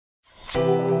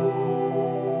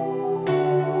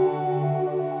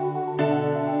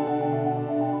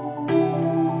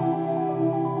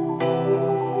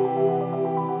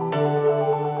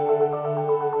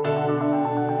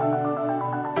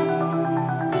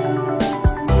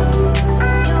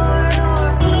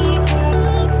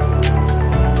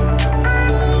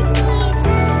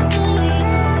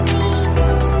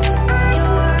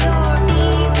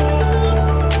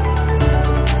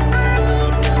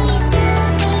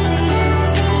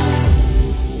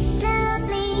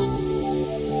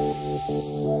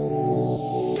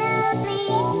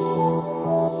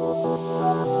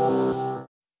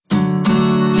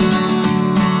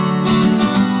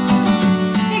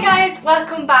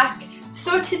Welcome back.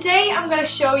 So today I'm going to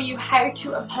show you how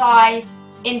to apply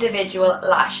individual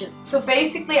lashes. So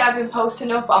basically I've been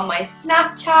posting up on my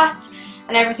Snapchat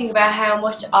and everything about how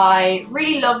much I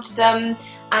really loved them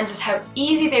and just how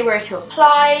easy they were to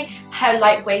apply, how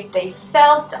lightweight they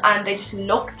felt, and they just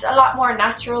looked a lot more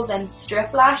natural than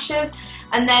strip lashes.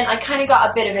 And then I kind of got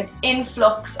a bit of an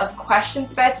influx of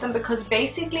questions about them because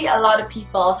basically a lot of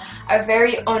people are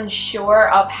very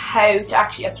unsure of how to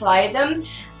actually apply them.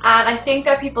 And I think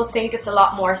that people think it's a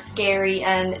lot more scary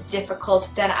and difficult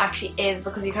than it actually is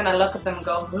because you kind of look at them and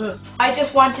go, ugh. I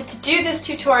just wanted to do this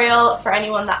tutorial for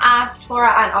anyone that asked for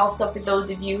it, and also for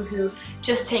those of you who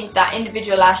just think that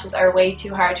individual lashes are way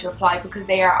too hard to apply, because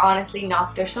they are honestly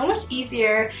not. They're so much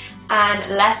easier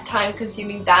and less time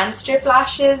consuming than strip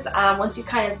lashes, and once you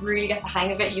kind of really get the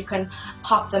hang of it, you can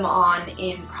pop them on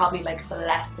in probably like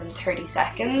less than 30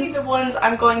 seconds. The ones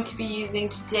I'm going to be using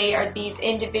today are these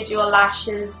individual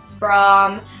lashes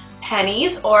from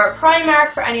Penneys or Primark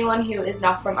for anyone who is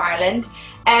not from Ireland.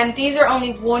 And these are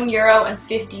only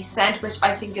 €1.50, which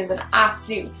I think is an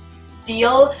absolute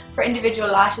steal for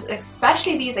individual lashes,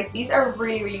 especially these. Like, these are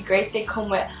really great. They come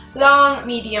with long,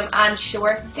 medium and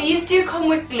short. These do come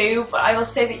with glue, but I will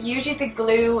say that usually the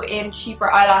glue in cheaper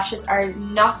eyelashes are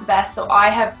not the best, so I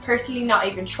have personally not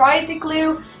even tried the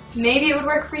glue. Maybe it would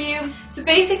work for you. So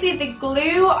basically the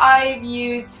glue I've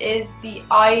used is the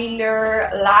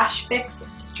Eyelure Lash Fix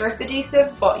Strip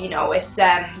Adhesive, but you know, it's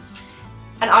an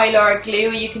Eyelure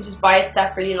glue. You can just buy it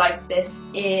separately like this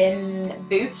in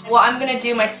Boots. What I'm going to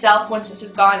do myself once this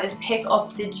is gone is pick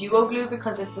up the Duo glue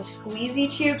because it's a squeezy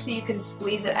tube, so you can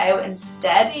squeeze it out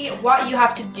instead. What you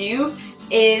have to do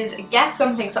is get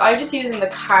something. So I'm just using the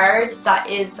card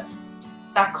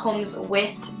that comes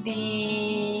with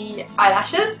the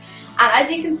eyelashes, and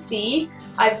as you can see,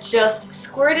 I've just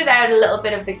squirted out a little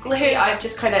bit of the glue. I've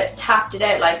just kind of tapped it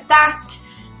out like that,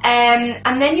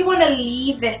 and then you want to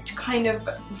leave it kind of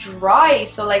dry,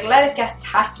 so like let it get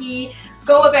tacky.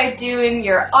 Go about doing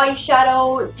your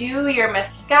eyeshadow, do your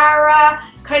mascara,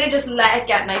 kind of just let it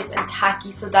get nice and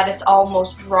tacky so that it's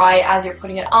almost dry as you're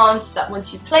putting it on, so that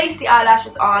once you place the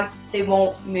eyelashes on, they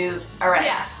won't move around.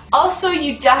 Yeah. Also,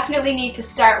 you definitely need to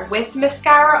start with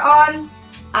mascara on,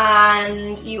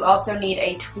 and you also need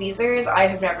a tweezers. I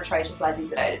have never tried to apply these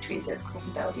without a tweezers because I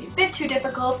think that would be a bit too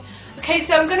difficult. Okay,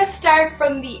 so I'm going to start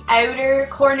from the outer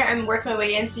corner and work my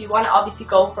way in, so you want to obviously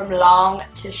go from long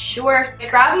to short. I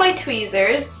grab my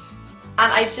tweezers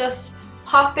and I just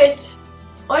pop it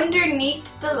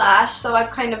underneath the lash, so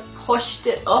I've kind of pushed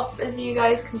it up, as you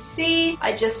guys can see.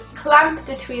 I just clamp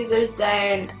the tweezers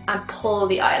down and pull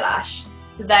the eyelash.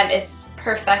 So then it's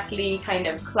perfectly kind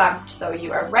of clamped, so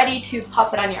you are ready to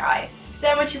pop it on your eye. So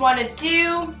then what you want to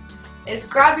do is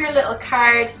grab your little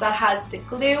card that has the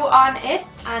glue on it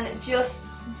and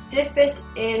just dip it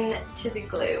into the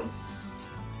glue.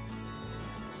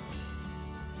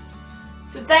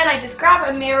 So then I just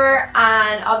grab a mirror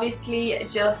and obviously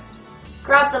just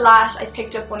grab the lash. I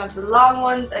picked up one of the long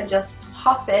ones and just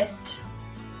pop it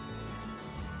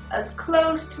as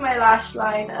close to my lash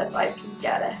line as I can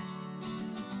get it.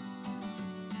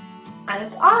 And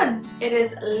it's on. It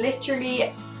is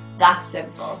literally that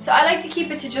simple. So I like to keep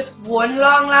it to just one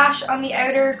long lash on the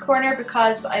outer corner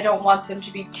because I don't want them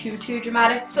to be too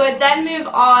dramatic. So I then move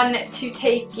on to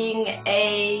taking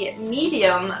a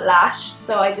medium lash.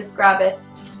 So I just grab it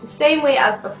the same way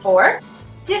as before,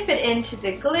 dip it into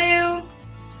the glue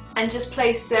and just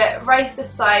place it right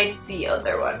beside the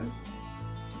other one.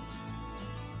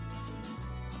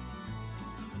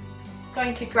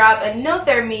 Going to grab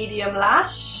another medium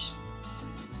lash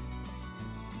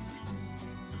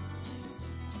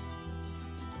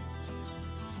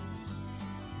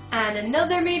and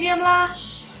another medium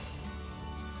lash,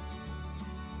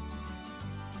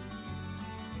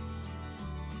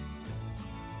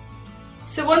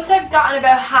 so once I've gotten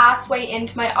about halfway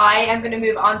into my eye, I'm going to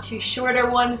move on to shorter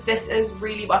ones. This is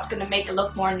really what's going to make it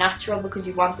look more natural because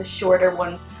you want the shorter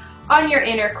ones on your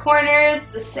inner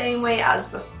corners the same way as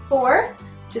before.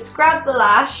 Just grab the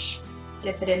lash,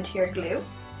 dip it into your glue.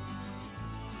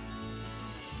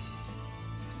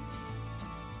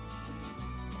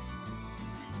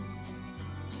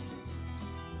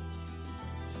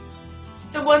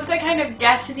 So once I kind of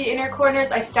get to the inner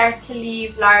corners, I start to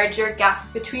leave larger gaps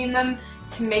between them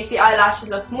to make the eyelashes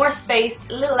look more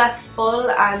spaced, a little less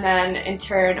full, and then in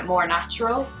turn more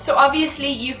natural. So obviously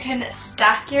you can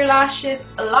stack your lashes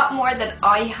a lot more than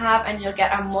I have and you'll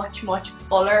get a much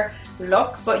fuller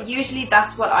look, but usually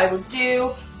that's what I will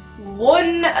do.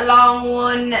 1 long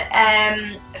one,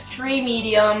 3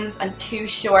 mediums and 2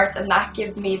 shorts, and that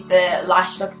gives me the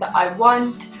lash look that I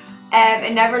want.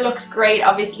 It never looks great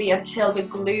obviously until the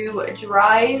glue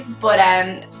dries, but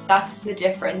that's the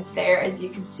difference there, as you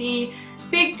can see.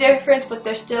 Big difference, but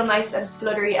they're still nice and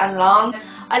fluttery and long.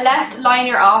 I left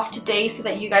liner off today so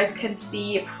that you guys can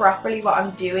see properly what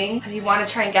I'm doing, because you want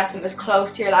to try and get them as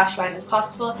close to your lash line as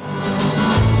possible.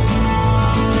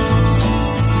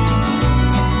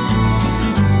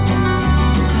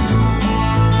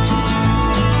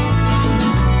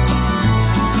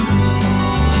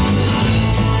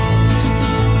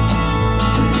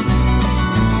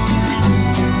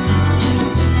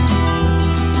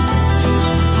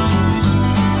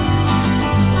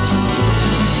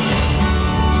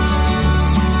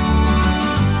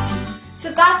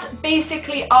 That's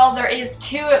basically all there is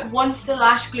to it. Once the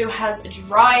lash glue has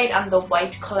dried and the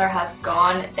white color has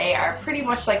gone, they are pretty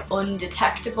much like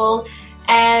undetectable.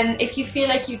 If you feel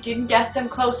like you didn't get them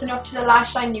close enough to the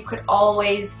lash line, you could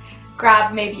always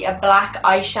grab maybe a black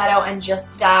eyeshadow and just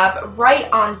dab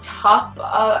right on top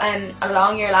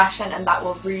along your lash line, and that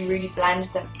will really blend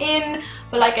them in.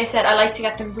 But like I said, I like to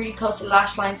get them really close to the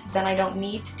lash line, so then I don't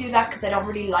need to do that because I don't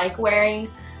really like wearing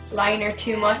liner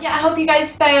too much. Yeah, I hope you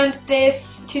guys found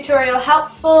this tutorial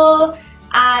helpful,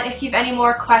 and if you have any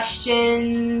more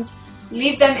questions,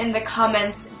 leave them in the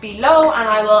comments below and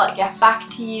I will get back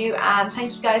to you. And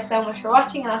thank you guys so much for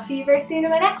watching, and I'll see you very soon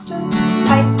in my next one.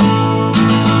 Bye.